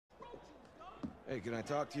Hey, can I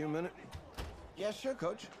talk to you a minute? Yeah, sure,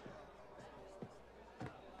 Coach.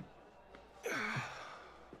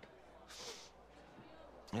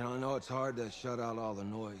 You know, I know it's hard to shut out all the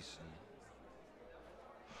noise.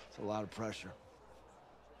 It's a lot of pressure.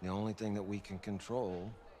 The only thing that we can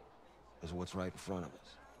control is what's right in front of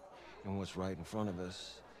us. And what's right in front of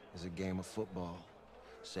us is a game of football.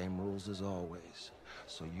 Same rules as always.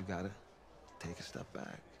 So you gotta take a step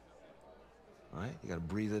back. All right? You gotta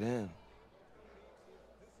breathe it in.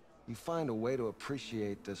 You find a way to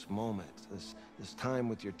appreciate this moment, this time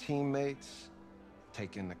with your teammates,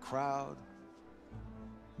 take in the crowd.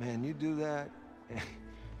 Man, you do that,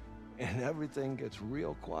 and everything gets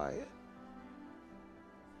real quiet.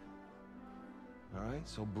 All right?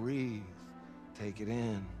 So breathe. Take it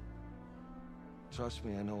in. Trust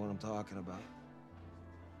me, I know what I'm talking about.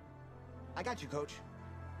 I got you, Coach.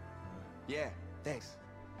 Yeah, thanks.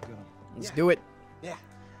 Good. Let's do it. Yeah.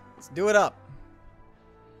 Let's do it up.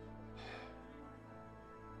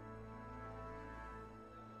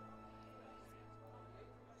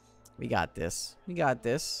 We got this. We got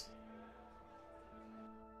this.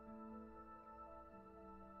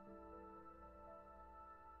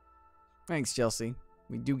 Thanks, Chelsea.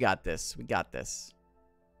 We do got this. We got this.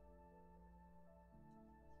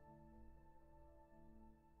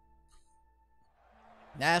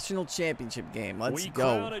 National championship game. Let's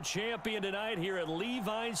go. We crown a champion tonight here at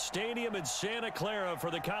Levi's Stadium in Santa Clara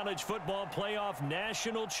for the College Football Playoff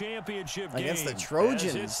National Championship game. Against the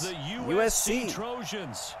Trojans. It's the USC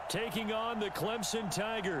Trojans taking on the Clemson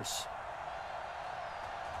Tigers.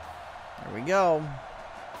 Here we go.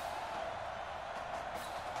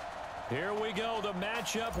 Here we go, the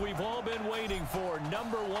matchup we've all been waiting for.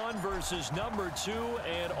 #1 versus #2,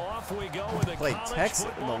 and off we go with the Played College Texas,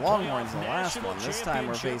 the Football Longhorns Playoff in the last National one. This time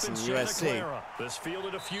we're Championship facing in USC. Santa Clara. This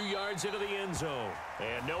fielded a few yards into the end zone.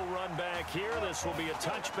 And no run back here. This will be a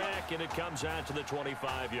touchback, and it comes out to the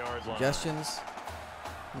 25-yard line. Suggestions.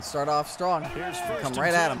 Let's start off strong. Here's first Come and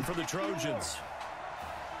right at 10 him. for the Trojans.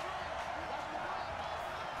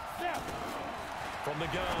 From the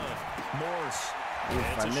gun, Morse.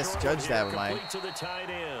 Oof, I misjudged that with my to the tight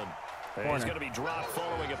end. corner. He's going to be dropped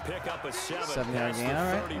following a pickup of 7. 7-yard gain,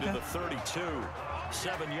 all right. 30 to the 32.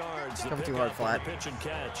 7 yards. Cover too hard flat. Pitch and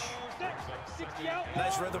catch.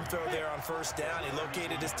 Nice rhythm throw there on first down. He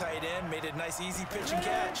located his tight end, made it a nice, easy pitch and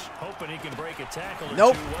catch. Hoping he can break a tackle or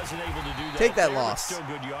Nope. two. Wasn't able to do that. Take that there, loss. Still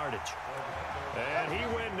good yardage. And he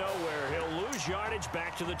went nowhere. He'll lose yardage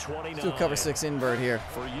back to the 29. Let's do a cover 6 invert here.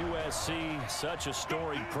 For USC, such a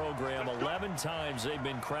storied program. 11 times they've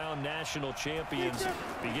been crowned national champions,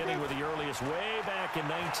 beginning with the earliest way back in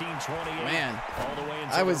 1928. Man, all the way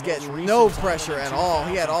I was getting no pressure at all.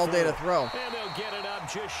 He had all day to throw. And they'll get it up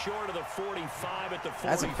just short of the 45 at the 44.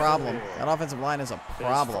 That's a problem. That offensive line is a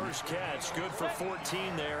problem. His first catch, good for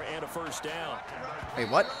 14 there and a first down. Wait,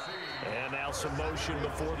 what? And now some motion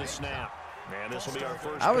before the snap. And this will be our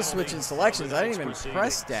first. I was switching selections. I didn't even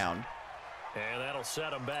press down. And that'll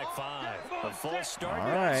set him back 5. A false start All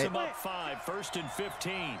gets right. him up 5. 1st and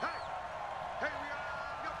 15.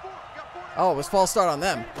 Oh, it was false start on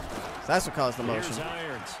them. That's what caused the motion. Here's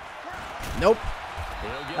Irons. Nope.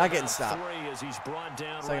 He'll get Not getting about stopped. 3 as he's brought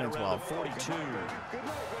down Second right and around 12. the 42.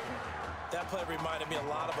 That play reminded me a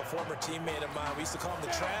lot of a former teammate of mine. We used to call him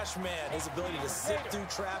the trash man. His ability to sift through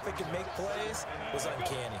traffic and make plays was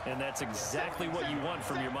uncanny. And that's exactly what you want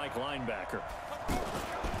from your Mike linebacker.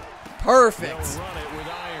 Perfect. They'll run it with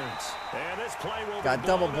Irons. And this play will Got be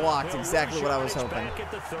double blown up. blocked, He'll exactly lose what I was yardage hoping. Back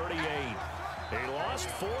at the 38. He lost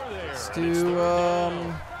 4 there. Let's and it's do, 3rd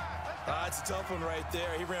down. It's a tough one right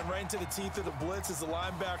there. He ran right into the teeth of the blitz as the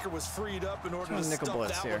linebacker was freed up in order to nickel stuff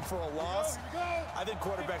blitz that here. one for a loss. I think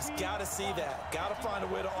quarterbacks got to see that. Got to find a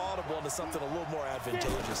way to audible into something a little more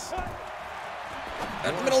advantageous.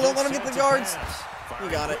 Don't let him get the yards. You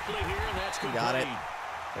got it. You got it.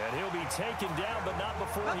 And he'll be taken down, but not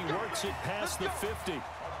before he works it past the 50.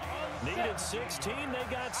 Needed 16,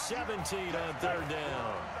 they got 17 on 3rd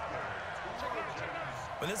down.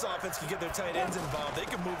 When this offense can get their tight ends involved, they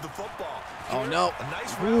can move the football. Oh, no. A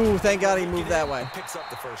nice Ooh, route. thank God he moved that way. Picks up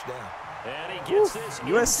the first down. And he gets this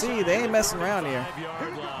USC, they ain't messing around here.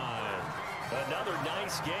 35-yard line. Another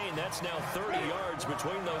nice gain. That's now 30 yards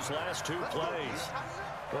between those last 2 plays.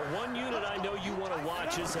 Well, one unit I know you want to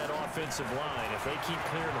watch is that offensive line. If they keep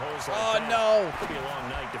clearing holes like that, no. it'll be a long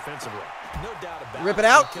night defensively. No doubt about it. Rip it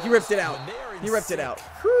out? Because He ripped it out. when they're in He ripped it sync, out. as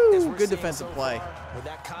Whew, we're good seeing defensive so play. far, when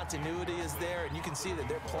that continuity is there, and you can see that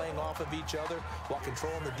they're playing off of each other while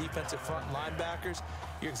controlling the defensive front linebackers,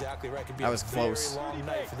 you're exactly right. It could be That was a very close. long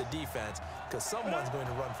night for the defense because someone's going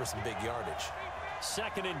to run for some big yardage.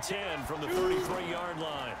 2nd and 10 from the 33-yard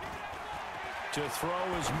line. To throw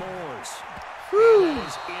is Moores. Whew.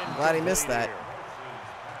 Glad he missed that.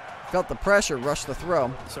 Felt the pressure, rushed the throw.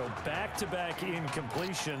 So back-to-back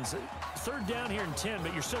incompletions. Third down here in 10,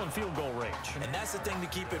 but you're still in field goal range. And that's the thing to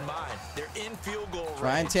keep in mind. They're in field goal range.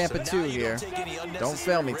 Try and Tampa 2 here. Don't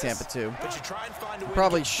fail me, Tampa 2. But you try and find a way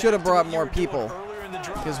Probably to get should have back to brought what more you were doing people earlier in the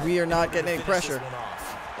drive because we are not getting any and finish this pressure. one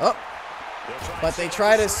off. Oh, but they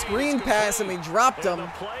tried a screen pass and we dropped them. The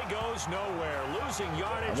play goes nowhere. Losing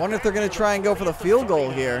yardage. I wonder if they're going to try and go for the field goal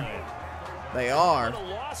here. They are. A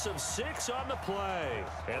loss of 6 on the play,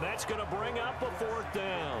 and that's going to bring up a 4th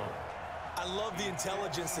down. I love the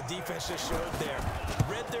intelligence the defense just showed there.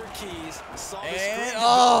 Read their keys, saw the And, screen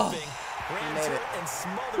oh, developing, ran made to it. And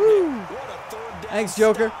smothered Woo. it. What a third down Thanks,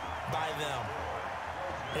 Joker. stop by them.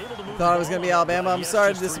 Thought it was going to be Alabama. I'm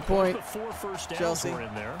sorry to disappoint Chelsea. Yeah,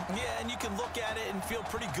 and you can look at it and feel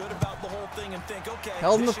pretty good about the whole thing and think, okay.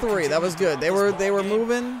 Held them to this should 3. That was continue good. They were throughout this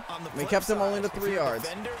moving. ball game. On the We flip kept them side, only to if 3 you're a yards.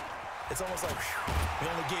 defender, it's almost like we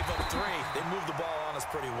only gave up 3. They moved the ball on us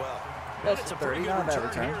pretty well. That's a pretty 30, good not a bad return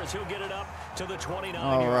return. here as he'll get it up to the 29-yard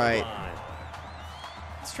All right. line.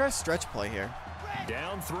 Let's try a stretch play here.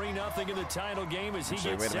 Down 3-0 in the title game as he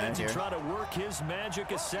Actually, gets wait a set minute to here. try to work his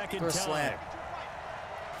magic a second Throw a time. slant.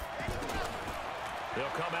 They'll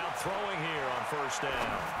come out throwing here on 1st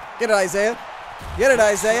down. Get it, Isaiah. Get it,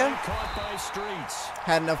 Isaiah. Caught by Streets.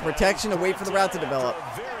 Had enough protection to wait for the route to develop.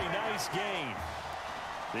 After a very nice gain.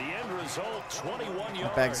 The end result, 21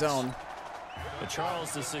 yards. Back zone. But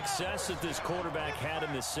Charles, the success that this quarterback had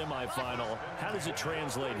in this semifinal, how does it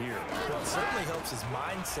translate here? Well, it certainly helps his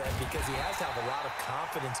mindset because he has to have a lot of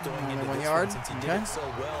confidence going into 1 this yard. one since he Okay. did it so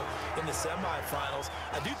well in the semifinals.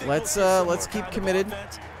 I do think Let's, we'll see let's similar keep kind of committed.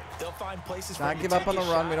 offense. They'll find places Not where you give up take on the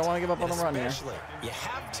your run. We don't shots, want to give up on and the run here. especially, you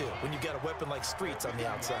have to when you've got a weapon like Streets on the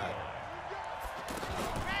outside.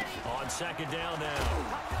 On 2nd down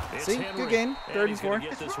now. It's See? Henry, Good gain. 3rd and he's gonna 4.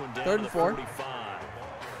 get this one down 3rd to and 4. 45.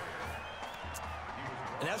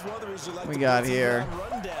 And that's one of the reasons you like We the got blitzing here.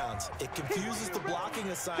 on rundowns. It confuses the blocking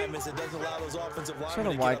assignments. It doesn't allow those offensive linemen Sort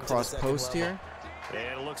of to wide get up to the cross second post level. here.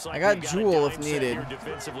 And it looks like I got we a Jewel if dime set needed. here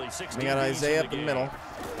defensively. 16 We got DBs Isaiah in up the game. middle.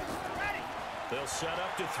 They'll set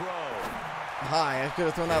up to throw. High. I could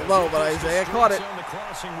have thrown that low, but Isaiah caught it. On the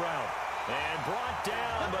crossing route. And brought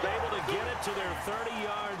down, but able to get it to their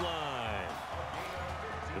 30-yard line.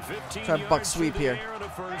 The 15 Try buck yards sweep through the here. air and a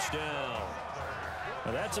 1st down.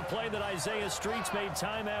 Now that's a play that Isaiah Streets made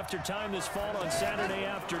time after time this fall on Saturday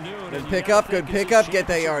afternoon. Good And you pickup, gotta good think as pickup. this Get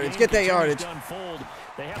that championship yardage, game get that continues yardage. to unfold,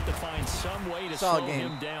 they have to find some way to Solid slow game.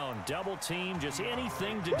 him down. Double team, just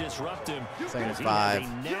anything to disrupt him. 2nd and As he 5. has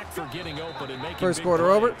a knack for getting open and making First big quarter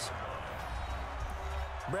plays. over.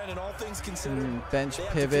 Brandon, all things considered, Bench they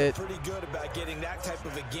have pivot. to feel pretty good about getting that type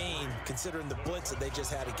of a gain, considering the blitz that they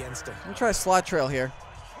just had against them. I'm going to try a slot trail here.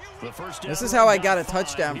 The first This down is how I run got a down 5.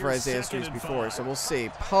 touchdown for Here's Isaiah 2nd Streets and before, 5. so we'll see.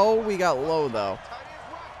 Poe, we got low, though.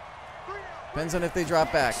 Depends on if they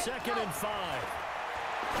drop back. 2nd and 5.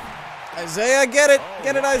 Isaiah, get it.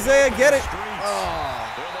 Get it, Isaiah, get it. Streets.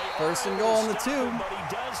 Oh, 1st and goal on the 2. But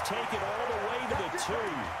he does take it all the way to the 2.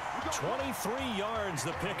 23 yards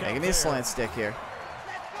the pickup. Hey, give me a slant stick here.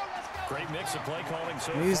 Great mix of play calling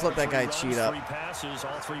so Please far. let that guy 3 cheat runs, up. 3 passes.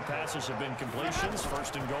 All 3 passes have been completions.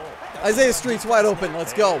 1st and goal. Isaiah Streets wide open.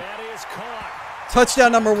 Let's go. And that is caught.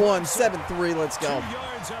 Touchdown number 1, 7-3. Let's 2 go.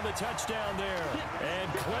 yards on the touchdown there.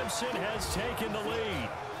 And Clemson has taken the lead.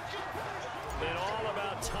 And all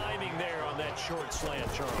about timing there on that short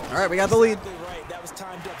slant, Charles. All right, we got the lead. Exactly right. That was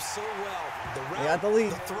timed up so well. The route, We got the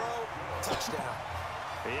lead. the throw, touchdown.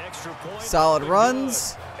 The extra point. Solid good.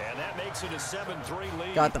 runs. And that makes it a 7-3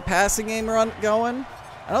 lead. Got the passing game run going.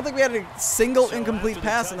 I don't think we had a single So incomplete after the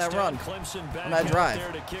pass in that touchdown, run. Clemson back on that out drive.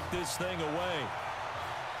 there to kick this thing away.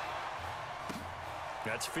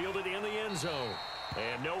 That's fielded in the end zone.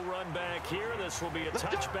 And no run back here. This will be a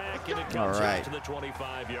touchback, and it comes All right. out to the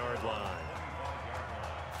 25-yard line.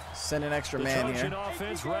 Send an extra The man Trojan here.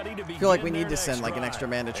 offense ready to I feel like we begin need to their send next like an drive. extra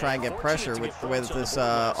man to try and get And pressure fortunate with to the get way that points this on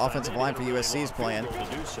the board last time. offensive They line did for a really USC is long playing. field goal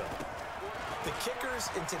to do so. The kickers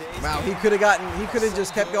in today's Wow, he game could have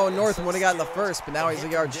just kept so going good north and and would have so gotten the skilled first, but now at he's a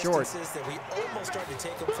hitting yard short. distances that we almost start to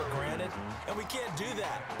take them for granted, and we can't do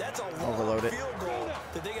that. That's a long Overload it. field goal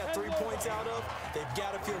that they got 3 points out of. They've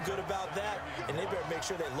got to feel good about that, and they better make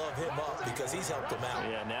sure they love him up because he's helped them out.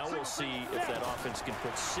 Yeah, now we'll see if that offense can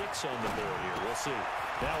put 6 on the board here. We'll see.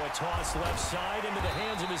 Now a toss left side into the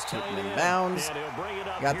hands of his tight Hit him in end. bounds. And he'll bring it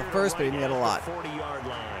up Got here the to first, but he right didn't get a at lot. the 40-yard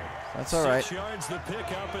line. That's all right. 6 yards the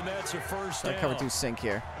pickup, and that's a first Got down. cover 2 sink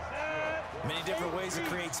here. Many different ways to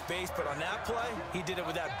create space, but on that play, he did it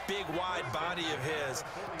with that big, wide body of his.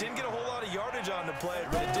 Didn't get a whole lot of yardage on the play,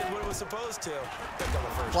 but it did what it was supposed to.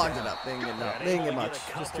 Clogged it up. They didn't get much.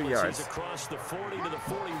 Just 2 yards.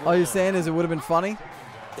 All you're saying is it would have been funny?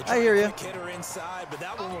 I hear you.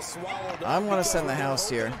 I'm going to send the house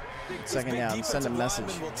here. Second down. Send a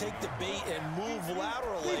message.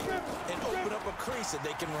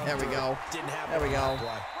 There we go. There we go.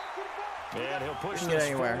 And he'll push this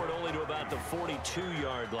forward only to about the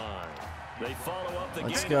 42-yard line. They follow up the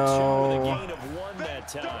Let's gain go. of 2 with a gain of 1 that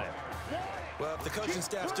time. Well, if the coaching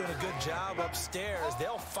staff's doing a good job upstairs,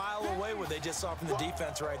 they'll file away what they just saw from the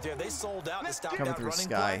defense right there. They sold out to stop Coming that through running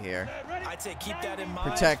Sky play. here. I'd say keep that in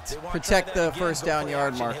mind. Protect the first down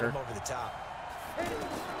yard marker.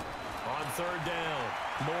 On third down,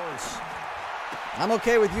 Morse. I'm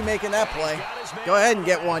okay with you making that play. Go ahead and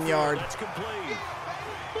get 1 yard. That's complete.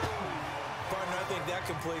 Partner, I think that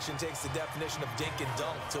completion takes the definition of dink and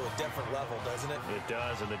dunk to a different level, doesn't it? It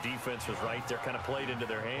does, and the defense was right there, kind of played into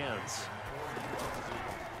their hands.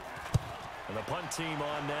 And the punt team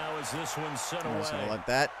on now as this one's sent away. I'm just going to let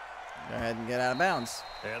that go ahead and get out of bounds.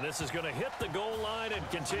 And this is going to hit the goal line and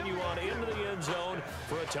continue on into the end zone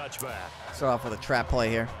for a touchback. Start off with a trap play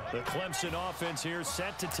here. The Clemson offense here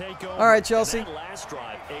set to take over. All right, Chelsea. And that last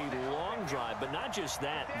drive, a long drive, but not just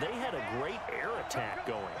that. They had a great air attack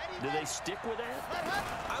going. Do they stick with that?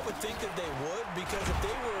 I would think that they would, because if they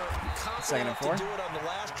were confident enough to do it on the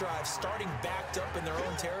last drive, starting backed up in their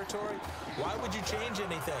own territory, why would you change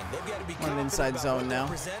anything? They've got to be confident inside about zone what now. they're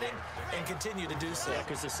presenting and continue to do so. Yeah,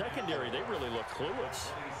 because the secondary, they really look clueless.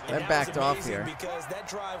 They're backed off here. Because that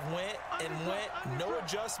drive went and went, no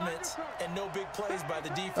adjustments and no big plays by the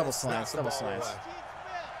defense. Double slants, double slants.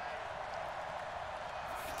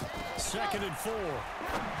 Second and 4.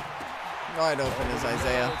 Wide open is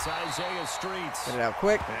Isaiah. It's Isaiah Streets. Get it out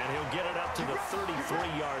quick. And he'll get it up to the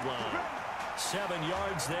 33-yard line. 7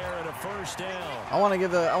 yards there and a first down. I want to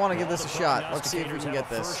give this a shot. Let's see if we can get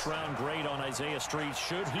this. First round grade on Isaiah Streets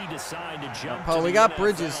should he decide to jump. Oh, to we the got NFL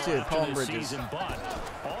Bridges too. after Palm this Bridges. season, but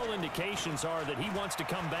all indications are that he wants to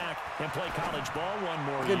come back and play college ball one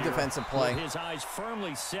more Good year. defensive play. With his eyes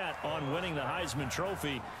firmly set on winning the Heisman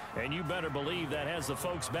Trophy, and you better believe that has the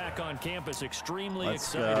folks back on campus extremely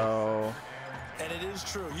excited. Let's go. And it is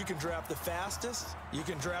true. You can draft the fastest. You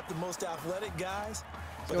can draft the most athletic guys.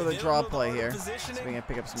 Let's go with a draw play here, so we can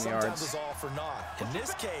pick up some yards. Sometimes it's all for naught. In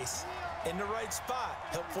this case, in the right spot,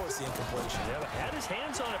 help force the incompletion. Yeah, but had his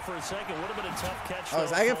hands on it for a second. Would have been a tough catch. Oh,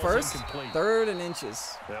 is that it first? Third and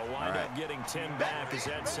inches. They'll wind up getting 10 back as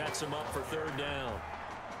that sets them up for third down.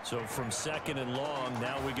 So from second and long,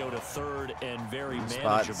 now we go to third and very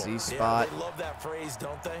manageable. Z-spot. Yeah, they love that phrase,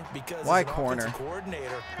 don't they? Because why corner?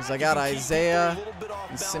 Because I got Isaiah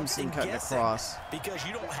and Simpson cutting across. Because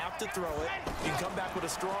you don't have to throw it. You can come back with a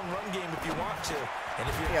strong run game if you want to. And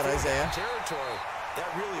if you're got Isaiah territory,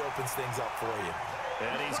 that really opens things up for you.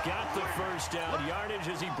 And he's got the first down yardage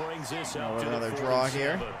as he brings this up to another the draw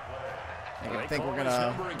here. I think we're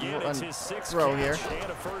gonna throw here. And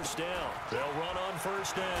a first down. They'll run on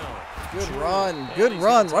first down. Good run. Good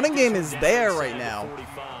run. Running game is there right now.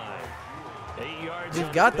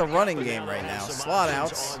 We've got the running game right now. Slot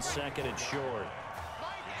outs. On second and short.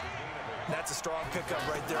 That's a strong pickup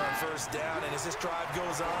right there on first down. And as this drive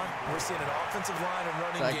goes on, we're seeing an offensive line and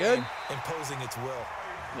running game imposing its will.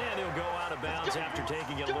 And he'll go out of bounds after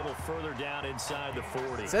taking it a little further down inside the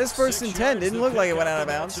 40. It says first and 10. Didn't look like it went out of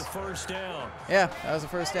bounds. First down. Yeah, that was a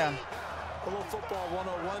first down. A little football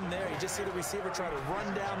 101 there. You just see the receiver try to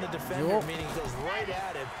run down the defender, meaning he goes right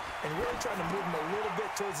at him, and really trying to move him a little bit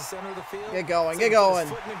towards the center of the field. Get going, get going.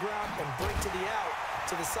 Foot in the ground and break to the out,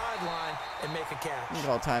 to the sideline, and make a catch. We can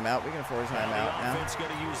call timeout. We can afford a timeout now. The offense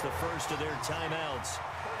going to use the first of their timeouts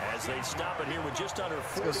as they stop it here with just under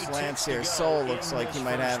 40 Let's go slants here. Soul looks like he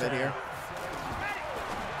might have it here.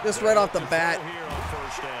 Just right off the bat. A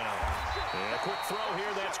quick throw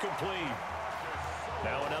here, that's complete.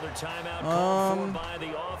 Now another timeout called for by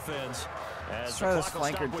the offense. Let's try this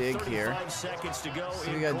flanker dig here. So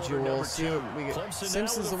we got Jewel. See what we get.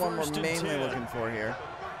 Simpson's the one we're mainly looking for here.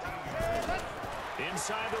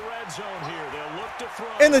 Inside the red zone here, they'll look to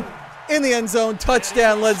throw. In the end zone,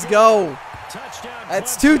 touchdown. Let's go. Touchdown.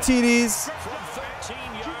 That's 2 TDs. From 13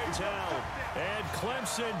 yards out, and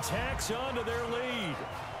Clemson tacks onto their lead.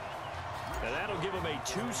 And that'll give them a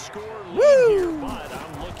 2-score lead here, but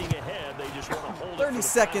I'm looking ahead. They just want to hold 30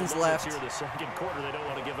 seconds left. Here in the second quarter. They don't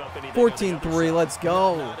want to give up anything. 14-3, let's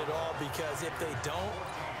go. Not at all, because if they don't,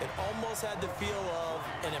 it almost had the feel of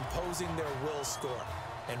an imposing their will score.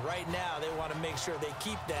 And right now, they want to make sure they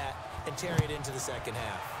keep that and carry it into the second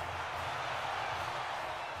half.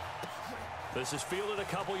 This is fielded a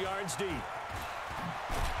couple yards deep.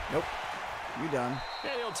 Nope. You done.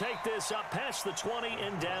 And he'll take this up past the 20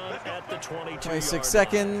 and down at the 22. 26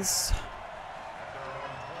 seconds.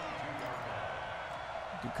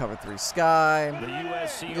 Do cover 3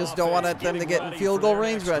 sky. You just don't want them to get in field goal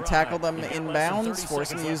range. We're going to tackle them inbounds, force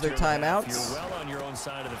them to use their timeouts. You're well on your own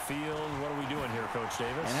side of the field. What are we doing here, Coach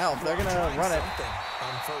Davis? And hell, if they're going to run it,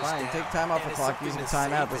 fine. Take time off the clock, use the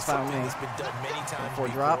timeout. That's fine with me. Before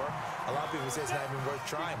drop. A lot of people say it's not even worth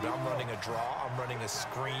trying, but I'm running a draw, I'm running a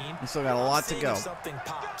screen. You still got a lot to go. If something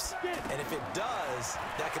pops, and if it does,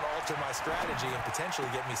 that can alter my strategy and potentially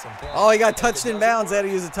get me some points. Oh, he got touched in bounds. They had to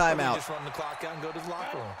use a timeout. Just run the clock out and go to the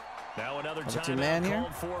locker room. Now another timeout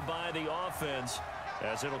called for by the offense,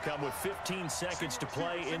 as it'll come with 15 seconds to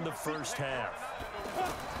play in the first half.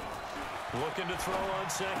 Looking to throw on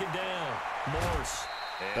second down. Morse.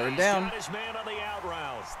 Third down. Got his man on the out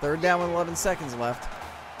route. Third down with 11 seconds left.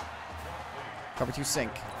 Cover 2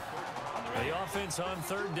 sink. The offense on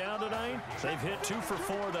third down tonight, they've hit 2 for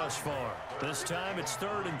 4 thus far. This time it's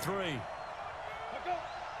 3rd and 3.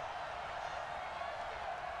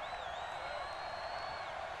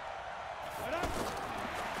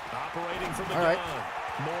 Operating from the gun.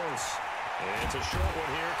 Morse. It's a short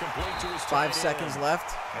one here, complete to his 5 seconds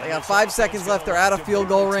left. They got 5 seconds left. They're out of field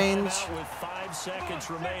goal range. With 5 seconds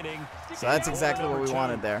remaining. So that's exactly what we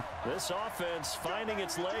wanted there. This offense finding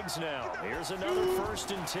its legs now. Here's another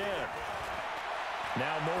 1st and 10.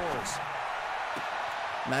 Now Morse.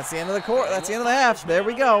 And that's the end of the quarter. That's the end of the half. There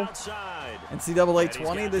we go. NCAA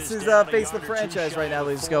 20. This is face the franchise right now,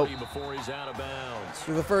 Ladies Scope.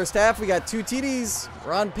 Through the first half, we got 2 TDs.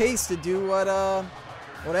 We're on pace to do what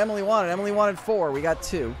Emily wanted. Emily wanted 4. We got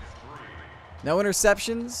 2. No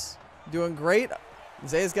interceptions. Doing great.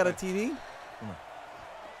 Zaya's got a TD.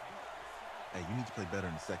 Hey, you need to play better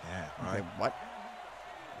in the second half, all right? Okay, what?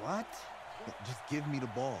 What? Just give me the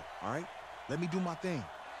ball, all right? Let me do my thing.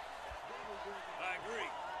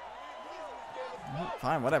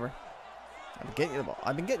 Fine, whatever. I've been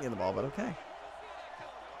getting you the ball, but okay.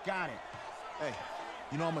 Got it. Hey,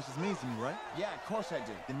 you know how much this means to me, right? Yeah, of course I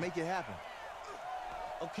do. Then make it happen.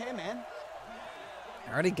 Okay, man.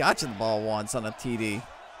 I already got you the ball once on a TD.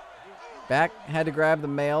 Back, had to grab the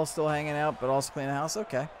mail, still hanging out, but also clean the house.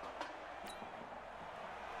 Okay.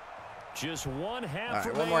 Just one half.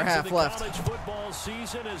 All right, one more half left. College football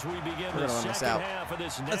season as we begin the second half of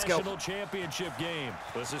this national championship game.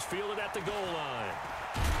 This is fielded at the goal line.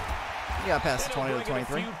 You got past the 20 to the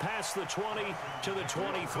 23. Past the 20 to the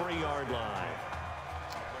 23-yard line.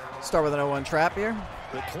 Start with an 0-1 trap here.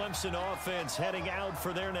 The Clemson offense heading out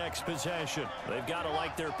for their next possession. They've got to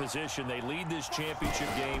like their position. They lead this championship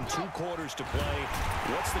game, 2 quarters to play.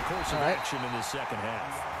 What's the course of action in the second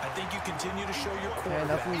half? I think you continue to show your quarterback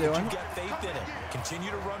nothing doing. You got faith in it.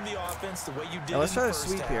 Continue to run the offense the way you did. Let's try to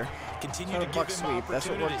sweep here. Continue to give him sweep. That's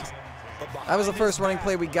what worked. That was the first running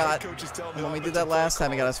play we got. And when we did that last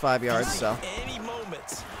time, he got us 5 yards. So. Any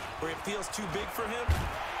moments where it feels too big for him,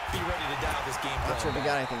 be ready to dial this game. Not sure if we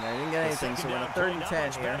got anything there. He didn't get anything, so we're in a 3rd and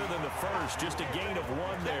 10 here. Better than the first, just a gain of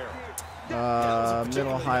 1 there.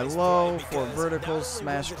 Middle, high, low, 4 verticals,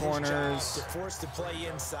 smash corners. Forced to play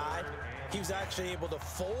inside. He was actually able to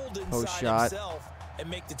fold inside himself and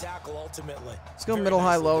make the tackle ultimately. Let's go middle,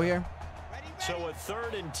 high, low here. So a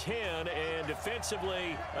 3rd and 10, and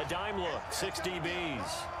defensively a dime look, 6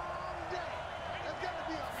 DBs.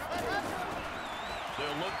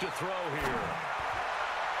 They'll look to throw here.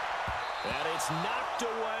 And it's knocked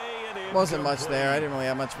away and incomplete. Wasn't much there. I didn't really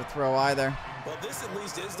have much of a throw either. Well, this at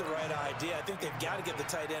least is the right idea. I think they've got to get the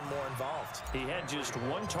tight end more involved. He had just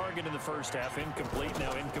 1 target in the first half, incomplete.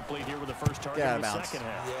 Now incomplete here with the first target in the second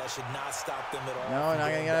half. Yeah, should not stop them at all. No, not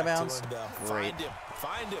going to get out of bounds. Great.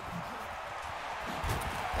 Find him.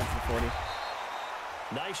 That's the 40.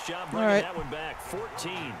 Nice job bringing that one back.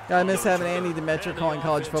 14. I miss having Andy Demetric calling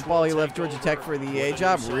college football. He left Georgia Tech for the EA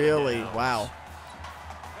job. Really? Wow.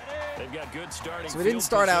 They've got good starting. So we didn't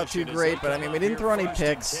start out too great, but I mean, we didn't throw any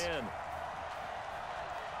picks.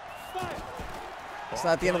 It's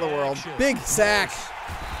not the end of the world. Big sack.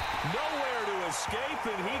 Nowhere to escape,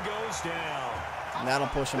 and he goes down. And that'll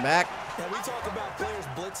push him back. Yeah, we talk about players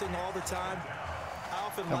blitzing all the time. I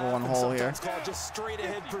often Number 1 hole here. Called just straight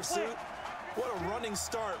ahead pursuit. What a running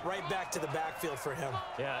start right back to the backfield for him.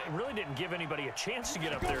 Yeah, it really didn't give anybody a chance to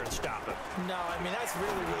get up there and stop it. No, I mean, that's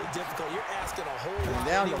really, really difficult. You're asking a whole lot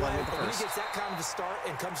down anyway, to but when he gets that kind of a start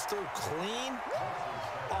and comes through clean,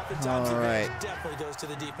 oftentimes all right. definitely goes to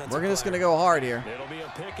the defense. We're just going to go hard here. It'll be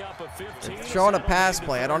a pickup of 15. Showing a pass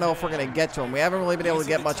play. I don't know if we're going to get to him. We haven't really been able to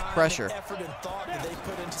get much pressure.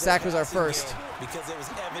 Sack was our first. Because it was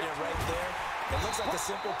evident right there. It looks like a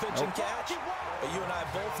simple pitch and catch, but you and I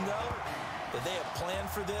both know that they have planned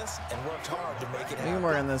for this and worked hard to make it happen. We can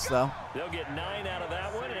work on this, though. They'll get 9 out of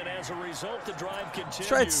that one, and as a result, the drive continues. Let's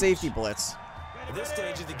try safety blitz. At this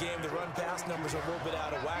stage of the game, the run-pass numbers are a little bit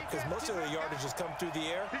out of whack because most of the yardage has come through the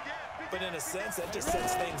air. But in a sense, that just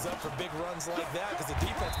sets things up for big runs like that because the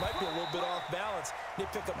defense might be a little bit off balance. They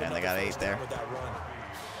pick up and they got 8 there. With that run.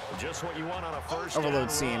 Just what you want on a first overload down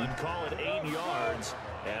seam. Run. Call it 8 yards,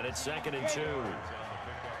 and it's 2nd and 2.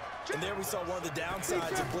 And there we saw one of the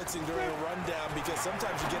downsides of blitzing during a rundown because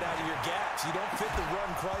sometimes you get out of your gaps. You don't fit the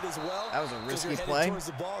run quite as well. That was a risky play.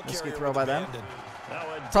 Risky throw by them. Now,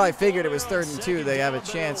 probably figured it was 3rd and 2. They have a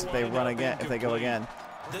chance if they run again, if they go again.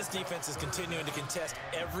 This defense is continuing to contest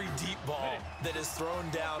every deep ball that is thrown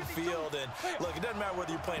downfield. And look, it doesn't matter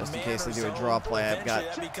whether you're playing just in man case or they do a zone, draw play, I've got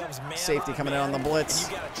safety coming in on the blitz.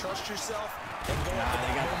 You got to trust yourself and go up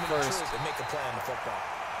in that moment of truth and make a play on the football.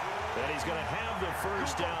 And he's going to have the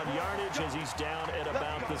first down yardage as he's down at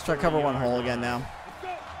about the 30-yard line. Try to cover one hole again now.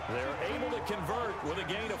 They're able to convert with a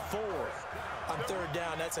gain of 4. On 3rd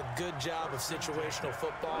down, that's a good job of situational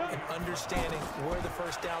football and understanding where the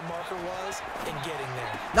first down marker was and getting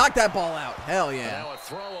there. Knock that ball out. Hell yeah. Now a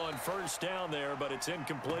throw on first down there, but it's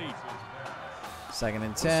incomplete. 2nd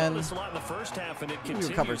and 10. We saw this a lot in the first half, and it continues.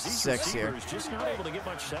 We covered 6 here. Just not able to get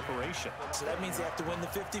much separation. So that means they have to win the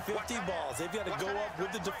 50-50 balls. They've got to go up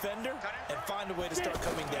with the defender and find a way to start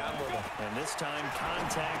coming down with them. And this time,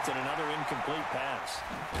 contact and another incomplete pass.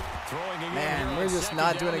 Throwing again. Man, we're just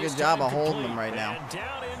not doing a good job of holding them right now. And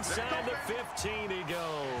down inside the 15 he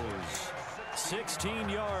goes. 16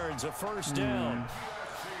 yards, a first down.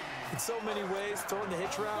 In so many ways, throwing the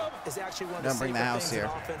hitch route is actually one of the safer things an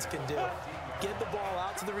offense can do. Get the ball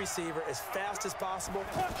out to the receiver as fast as possible.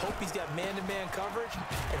 Hope he's got man-to-man coverage,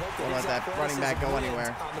 and hope that don't let that running back go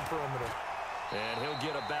anywhere. On the perimeter. And he'll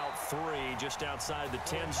get about 3 just outside the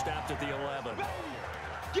 10, stopped at the 11.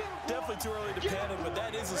 Definitely too early to panic, but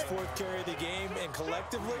that is his 4th carry of the game, and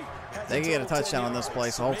collectively, they can get a touchdown on this play,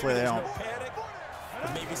 so hopefully they don't. No panic,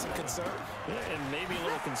 but maybe some concern. Yeah, and maybe a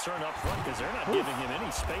little concern up front because they're not giving him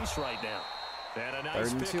any space right now. And a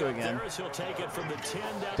nice 3rd and 2 again. He'll take it from the 10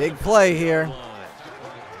 down big play here.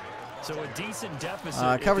 So a decent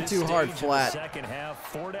deficit. Cover 2 hard flat. Second half,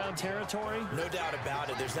 4 down territory. No doubt about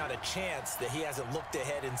it. There's not a chance that he hasn't looked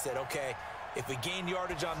ahead and said, okay, if we gain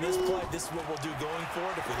yardage on this play, this is what we'll do going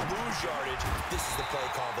forward. If we lose yardage, this is the play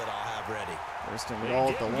call that I'll have ready. First and goal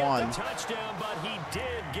at the 1. The touchdown, but he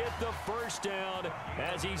did get the first down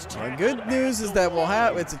as he's the good news is that we'll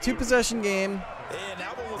have it's a 2-possession game,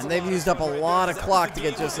 and they've used up a lot of clock to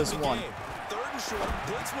get just this one. 3rd and short,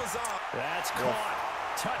 blitz was on. That's caught.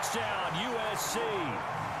 Touchdown USC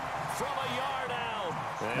from a yard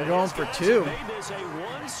out. They're going for 2. Made this a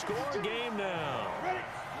 1-score game now.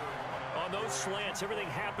 On those slants, everything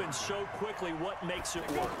happens so quickly. What makes it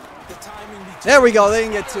work? The timing. There we go. They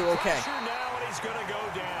didn't get 2. Okay. Now and he's going to go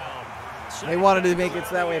down. They wanted to make it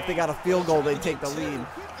so that way if they got a field goal, they'd take the lead.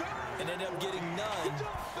 And end up getting none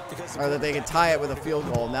because or that they could tie it with a field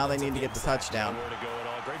goal. Now they need to get the touchdown.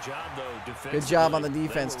 Great job, though. Good job on the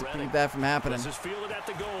defense to keep that from happening. This is fielded at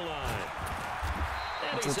the goal line.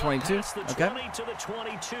 It's the 22. Okay. 20 to the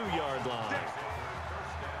 22-yard line.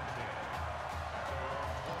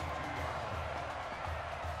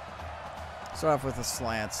 Start off with the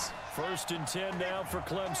slants. 1st and 10 now for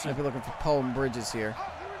Clemson. Might be looking for Poe and Bridges here.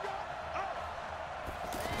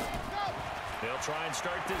 They'll try and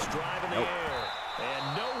start this drive in the air.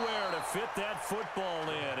 And nowhere to fit that football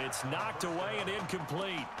in. It's knocked away and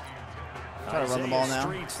incomplete. Try to run the ball now.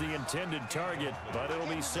 Streets the intended target, but it'll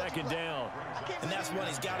be 2nd down. And that's one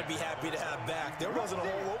he's got to be happy to have back. There wasn't a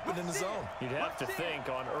hole open in the zone. You'd have to think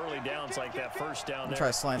on early downs like that first down there.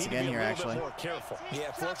 Try slants again here, actually. More careful.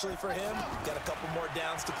 Yeah, fortunately for him, got a couple more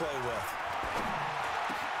downs to play with.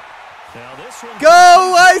 Now this one.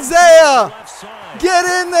 Go, Isaiah! Get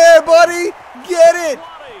in there, buddy! Get it!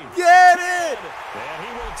 Get it! And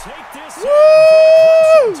he will take this Woo!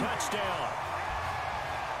 in for a touchdown.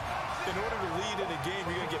 In order to lead in a game,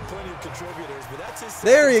 you're going to get plenty of contributors, but that's his.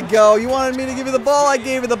 There you go. You wanted me to give you the ball, I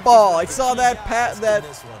gave you the ball. I saw that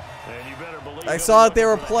I saw that they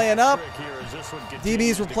were playing up.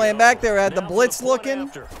 DBs were playing back there, had the blitz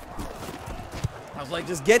looking. I was like,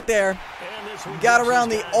 just get there. He got around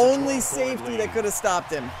the only safety that could have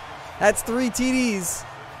stopped him. That's 3 TDs.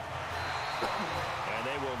 And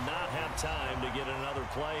they will not have time to get another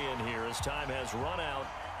play in here as time has run out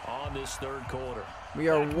on this 3rd quarter. We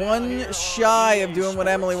are 1 shy of doing what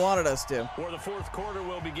Emily wanted us to. For the 4th quarter,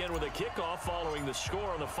 will begin with a kickoff following the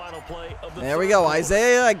score on the final play of the There we go.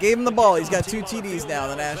 Isaiah, I gave him the ball. He's got 2 TDs now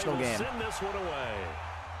in the national game. Send this one away.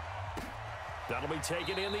 That'll be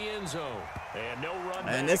taken in the end zone. And no run.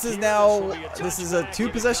 And this is now, this is a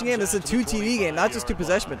 2-possession game. This is a 2 TD game. Not just 2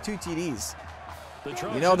 possession, but 2 TDs.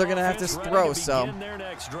 You know they're going to have to throw, so. Their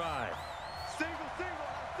next drive.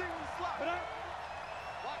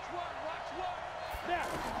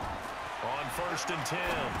 On 1st and 10.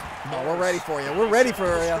 Oh, we're ready for you. We're ready for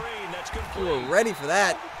you. We're ready for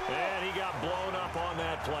that. And he got blown up on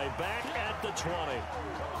that play. Back at the 20.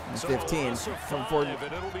 15 from 4.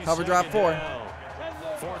 Cover drop 4.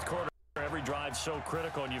 Fourth quarter, every drive so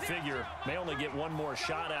critical, and you figure may only get one more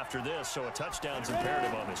shot after this, so a touchdown's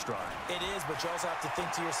imperative on this drive. It is, but you also have to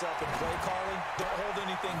think to yourself in play calling. Don't hold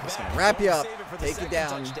anything back. Just gonna wrap you up. Take it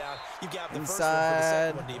down.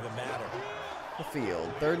 Inside the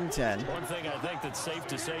field. 3rd and 10. One thing I think that's safe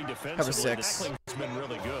to say defensively, Cover 6. tackling's been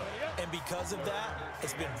really good. And because of that,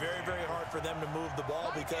 it's been very, very hard for them to move the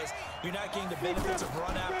ball because you're not getting the benefits of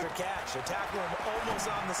run after catch. They're tackling them almost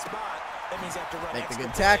on the spot. That means they have to run. Make the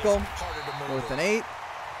good tackle. 4th and 8.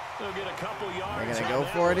 They'll get a couple yards. They're going to go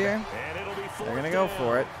for it here. And it'll be They're going to go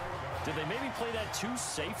for it. Did they maybe play that too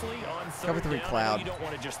safely on 3rd Cover 3 down? cloud. You don't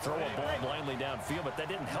want to just throw a ball blindly downfield, but that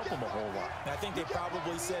didn't help them a whole lot. I think they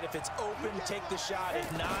probably said if it's open, take the shot.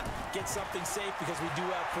 If not, get something safe because we do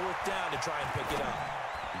have 4th down to try and pick it up.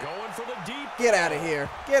 Going for the deep. Get out of here.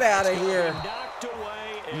 Get out of here. Knocked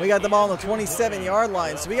away. We got the ball on the 27-yard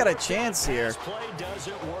line, so we got a chance here. This play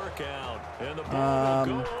doesn't work out. And the ball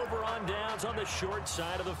will go over on downs on the short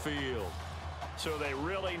side of the field. So they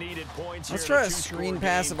really needed points. Let's here try in a 2-score screen game.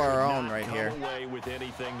 pass of our Could own not right come here. away with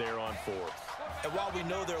anything there on 4th. And while we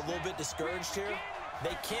know they're a little bit discouraged here,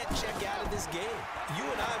 they can't check out of this game. You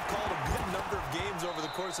and I have called a good number of games over the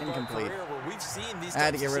course of our career where we've seen these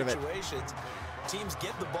types of situations. Teams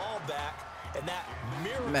get the ball back, and that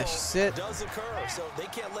miracle does occur. So they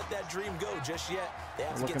can't let that dream go just yet. They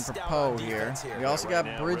have to get stout on defense here. We also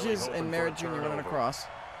got Bridges and Merritt Jr. running across.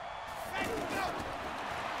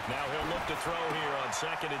 Now he'll look to throw here on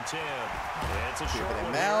 2nd and 10. And it's a short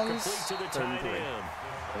one here, complete to the tight end.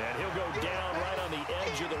 And he'll go down right on the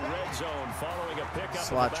edge of the red zone following a pickup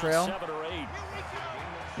slot of trail. about 7 or 8.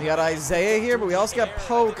 We got Isaiah here, but we also got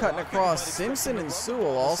Poe cutting across. Simpson and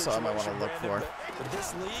Sewell also I might want to look for. With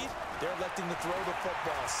this lead, they're electing to throw the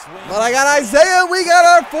football. Swing. But I got Isaiah. We got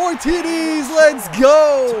our 4 TDs. Let's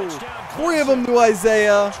go. 3 of them to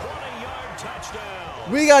Isaiah.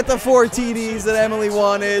 We got the 4 TDs that Emily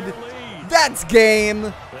wanted. That's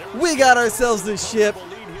game. We got ourselves the ship.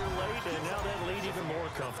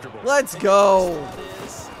 Let's go.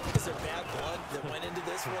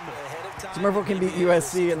 So Murpho can beat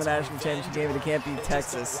USC in the national championship game, but he can't beat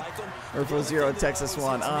Texas. Murpho 0, Texas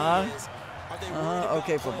 1.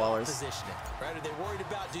 Okay, footballers.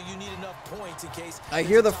 I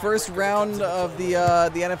hear the first round of the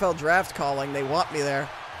NFL draft calling. They want me there.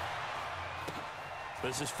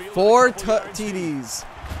 4 TDs,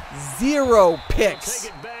 0 picks.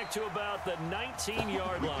 Take it back to about the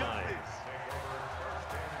 19-yard line.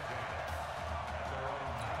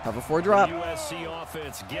 Cover 4 drop. The USC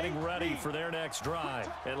offense getting ready for their next drive.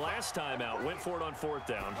 And last time out, went for it on 4th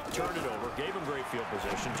down, turned it over, gave them great field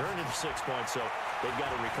position, turned into 6 points, so they've got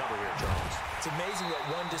to recover here, Charles. It's amazing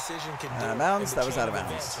what one decision can do. Out of bounds? That was out of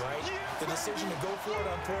bounds. Right? The decision to go for it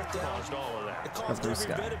on 4th down. Caused all of that. It caused every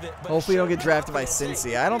bit of it, but hopefully you'll get drafted by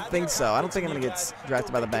Cincy. I don't think so. I don't think I'm going to get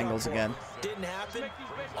drafted by the Bengals again. Didn't happen.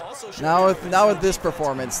 Now with this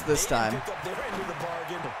performance this time.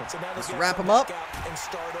 Let's wrap them up. And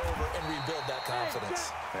start over and rebuild that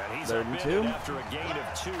confidence. And he's 3rd and 2. After a gain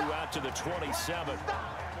of 2 out to the 27.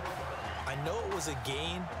 I know it was a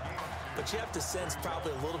gain, but you have to sense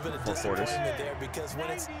probably a little bit of disappointment there because when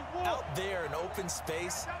it's out there in open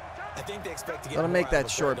space, I think they expect to get. Let him make that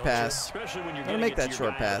short pass. Especially when you're going to make that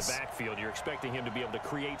short pass. Backfield, you're expecting him to be able to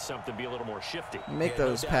create something, be a little more shifty. Make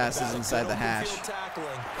those passes inside the hash.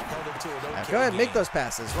 Go ahead, make those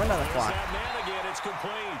passes. Run down the clock.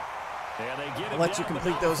 I'll let you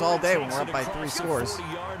complete those all day when we're up by 3 scores. A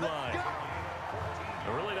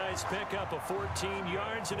really nice pickup of 14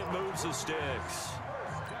 yards, and it moves the sticks.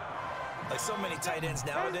 Like so many tight ends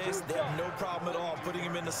nowadays, they have no problem at all putting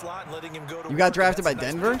him in the slot and letting him go to. You got drafted by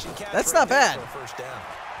Denver? That's not bad.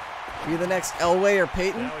 Be the next Elway or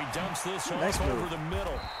Peyton. Nice move. Over the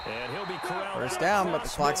middle, and he'll be corralled. 1st down, but the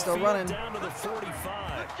clock's still running. Down to the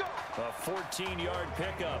 45. A 14-yard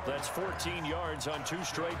pickup. That's 14 yards on 2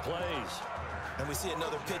 straight plays. And we see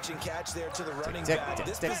another pitch and catch there to the running back.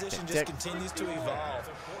 This position just continues to evolve.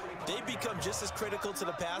 They become just as critical to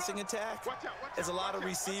the passing attack as a lot of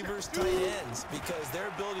receivers, tight ends, because their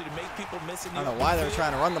ability to make people miss in the I don't know why they're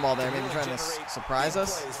trying to run the ball there. Maybe trying to surprise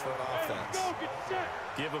us.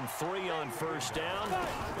 Give them 3 on first down.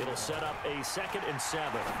 It'll set up a 2nd and 7.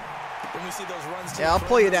 When we see those runs yeah, I'll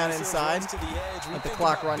pull you down inside. Let the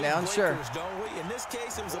clock run down, sure. In this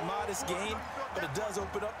case, it was a modest gain, but it does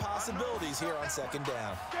open up possibilities here on 2nd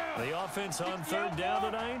down. The offense on 3rd down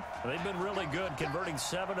tonight, they've been really good, converting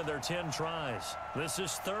 7 of their 10 tries. This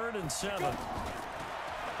is 3rd and 7.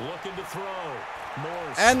 Looking to throw.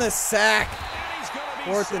 Morse. And the sack.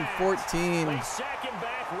 And 4th and 14. They sack him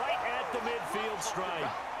back right at the midfield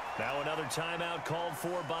stripe. Now another timeout called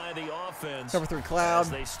for by the offense. Cover 3 cloud. As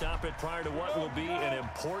they stop it prior to what will be an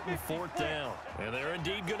important 4th down. And they're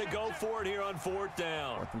indeed going to go for it here on 4th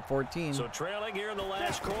down. 4th and 14. So trailing here in the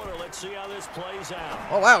last quarter. Let's see how this plays out.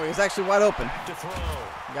 Oh, wow. He was actually wide open. To throw.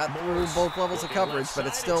 Got through both levels of coverage, but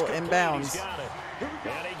it's still inbounds.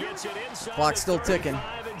 And he gets it inside. Clock's still ticking.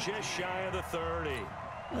 And just shy of the 30.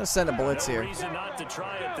 Let's send a blitz here. No reason not to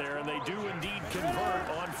try it there, and they do indeed convert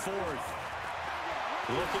on 4th.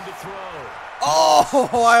 Looking to throw.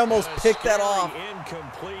 Oh, I almost picked that off.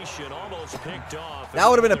 Incompletion, almost picked off. That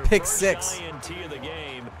would have been a pick 6. INT of the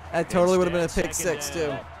game. That totally would have been a pick 6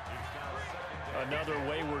 too. Another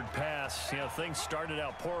wayward pass. You know, things started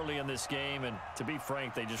out poorly in this game, and to be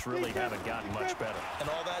frank, they just really haven't gotten much better. And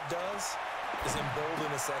all that does is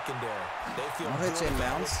embolden the secondary. They feel good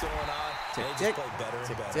about what's going on. Tick, they tick, just play better and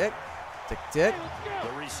tick, better. tick, tick, tick.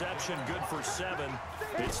 The reception good for 7.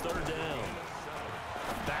 It's 3rd down.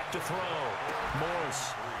 Back to throw.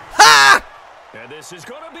 Morse. Ha! And this is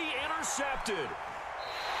going to be intercepted.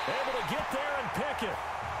 Able to get there and pick it.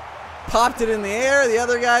 Popped it in the air. The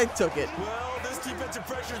other guy took it. Well, this defensive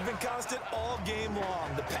pressure has been constant all game long.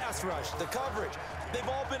 The pass rush, the coverage, they've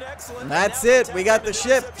all been excellent. And that's it. We got the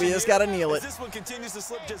ship. We just got to kneel it. This one continues to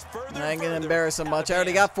slip just further. I ain't going to embarrass him much. I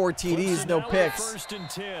already got 4 TDs, no picks. 1st and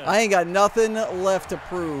 10. I ain't got nothing left to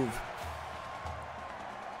prove.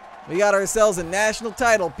 We got ourselves a national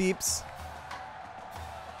title, peeps.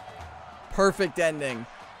 Perfect ending.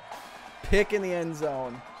 Pick in the end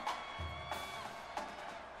zone.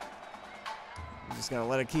 I'm just going to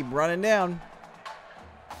let it keep running down.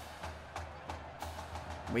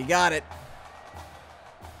 We got it.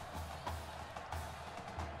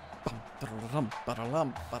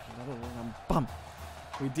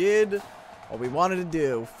 We did what we wanted to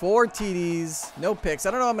do. 4 TDs, no picks.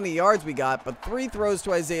 I don't know how many yards we got, but 3 throws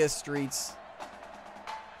to Isaiah Streets.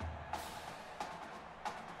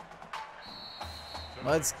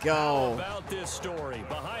 Let's go. How about this story?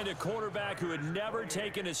 Behind a quarterback who had never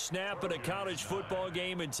taken a snap at a college football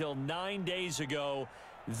game until 9 days ago,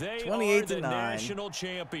 they are the national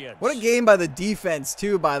champions. What a game by the defense,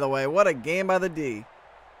 too, by the way. What a game by the D.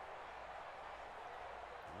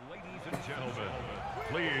 Ladies and gentlemen,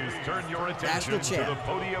 please turn your attention to the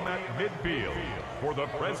podium at midfield for the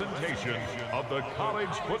presentation of the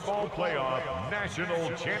College Football Playoff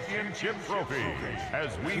National Championship Trophy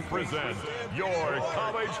as we present your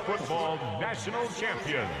college football national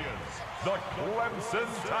champions, the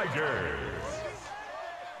Clemson Tigers.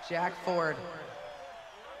 Jack Ford.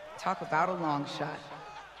 Talk about a long shot.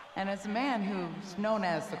 And as a man who's known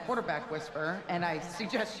as the quarterback whisperer, and I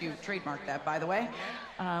suggest you trademark that, by the way,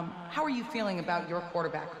 how are you feeling about your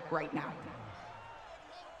quarterback right now?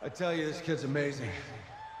 I tell you, this kid's amazing.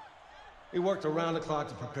 He worked around the clock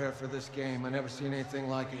to prepare for this game. I've never seen anything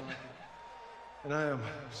like it. And I am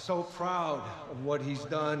so proud of what he's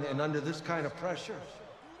done, and under this kind of pressure.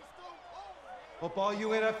 Hope all you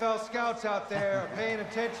NFL scouts out there are paying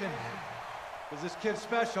attention, because this kid's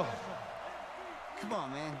special. Come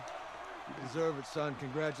on, man. You deserve it, son.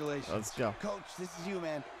 Congratulations. Let's go. Coach, this is you,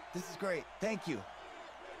 man. This is great. Thank you.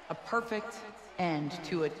 A perfect end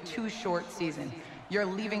to a too short season. You're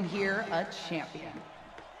leaving here a champion.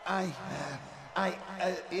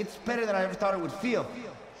 It's better than I ever thought it would feel.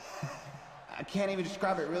 I can't even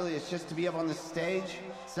describe it, really. It's just to be up on this stage,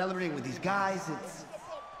 celebrating with these guys.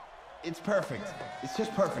 It's perfect. It's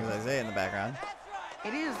just perfect. There's Isaiah in the background.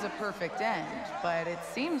 It is a perfect end, but it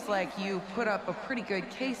seems like you put up a pretty good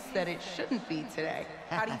case that it shouldn't be today.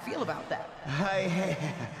 How do you feel about that?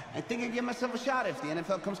 I think I give myself a shot. If the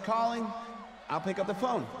NFL comes calling, I'll pick up the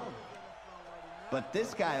phone. But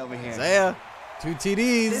this guy over here. Isaiah, 2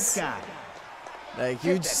 TDs. This guy. A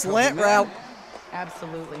huge slant route.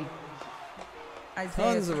 Absolutely.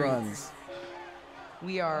 Isaiah Tons of Streets. runs.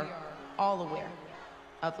 We are all aware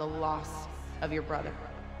of the loss of your brother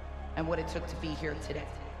and what it took to be here today.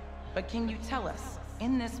 But can you tell us,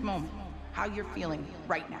 in this moment, how you're feeling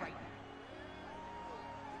right now.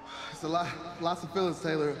 It's lots of feelings,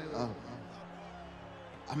 Taylor.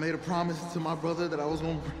 I made a promise to my brother that I was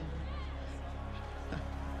going to...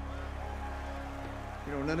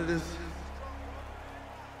 You know, none of this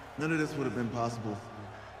would have been possible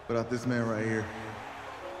without this man right here.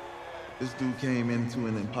 This dude came into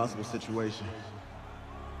an impossible situation.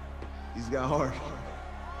 He's got heart.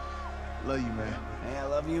 Love you, man. Hey, I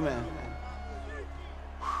love you, man.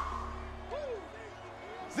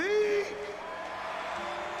 Z!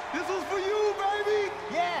 This was for you, baby!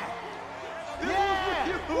 Yeah! This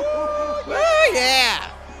was for you! Oh, yeah!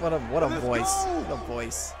 What a voice. Go. What a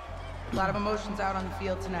voice. A lot of emotions out on the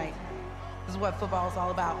field tonight. This is what football is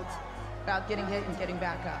all about. About getting hit and getting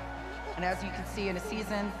back up. And as you can see, in a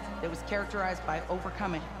season that was characterized by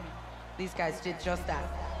overcoming, these guys did just that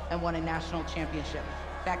and won a national championship.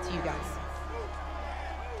 Back to you guys.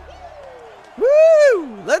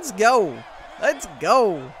 Woo! Let's go. Let's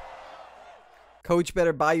go. Coach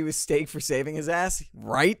better buy you a steak for saving his ass.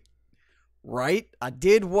 Right? Right? I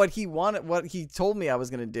did what he wanted, what he told me I was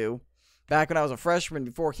going to do back when I was a freshman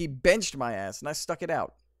before he benched my ass, and I stuck it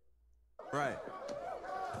out. Right.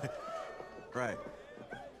 Right.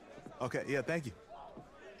 Okay, yeah, thank you.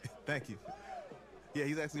 Thank you. Yeah,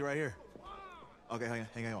 he's actually right here. Okay,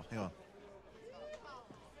 hang on.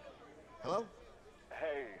 Hello?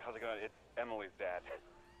 Hey, how's it going? It's Emily's dad.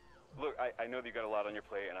 Look, I know that you got a lot on your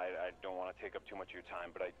plate, and I don't want to take up too much of your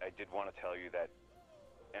time, but I did want to tell you that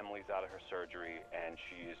Emily's out of her surgery, and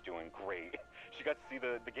she is doing great. She got to see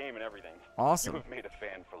the game and everything. Awesome. You have made a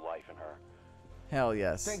fan for life in her. Hell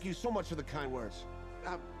yes. Thank you so much for the kind words.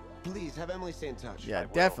 Please, have Emily stay in touch. Yeah,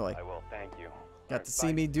 definitely. I will. Thank you. Got to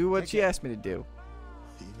see me do what she asked me to do.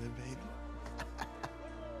 Even, baby.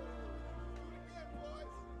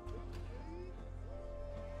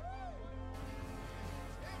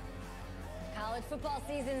 College football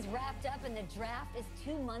season's wrapped up and the draft is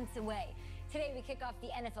 2 months away. Today we kick off the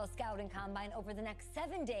NFL Scouting Combine. Over the next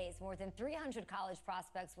 7 days, more than 300 college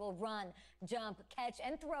prospects will run, jump, catch,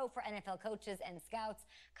 and throw for NFL coaches and scouts.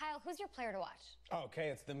 Kyle, who's your player to watch? Okay,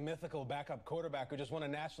 it's the mythical backup quarterback who just won a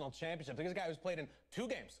national championship. This guy who's played in 2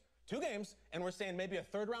 games, and we're saying maybe a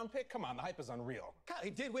 3rd-round pick? Come on, the hype is unreal. God, he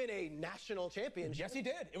did win a national championship. Yes, he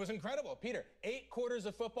did. It was incredible. Peter, 8 quarters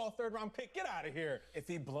of football, 3rd-round pick. Get out of here. If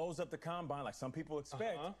he blows up the combine like some people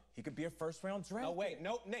expect, he could be a 1st-round draft. No way.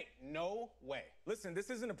 No, Nate, no way. Listen, this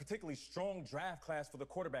isn't a particularly strong draft class for the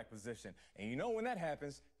quarterback position. And you know when that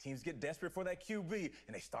happens, teams get desperate for that QB,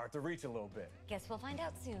 and they start to reach a little bit. Guess we'll find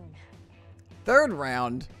out soon. 3rd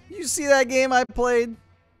round. You see that game I played?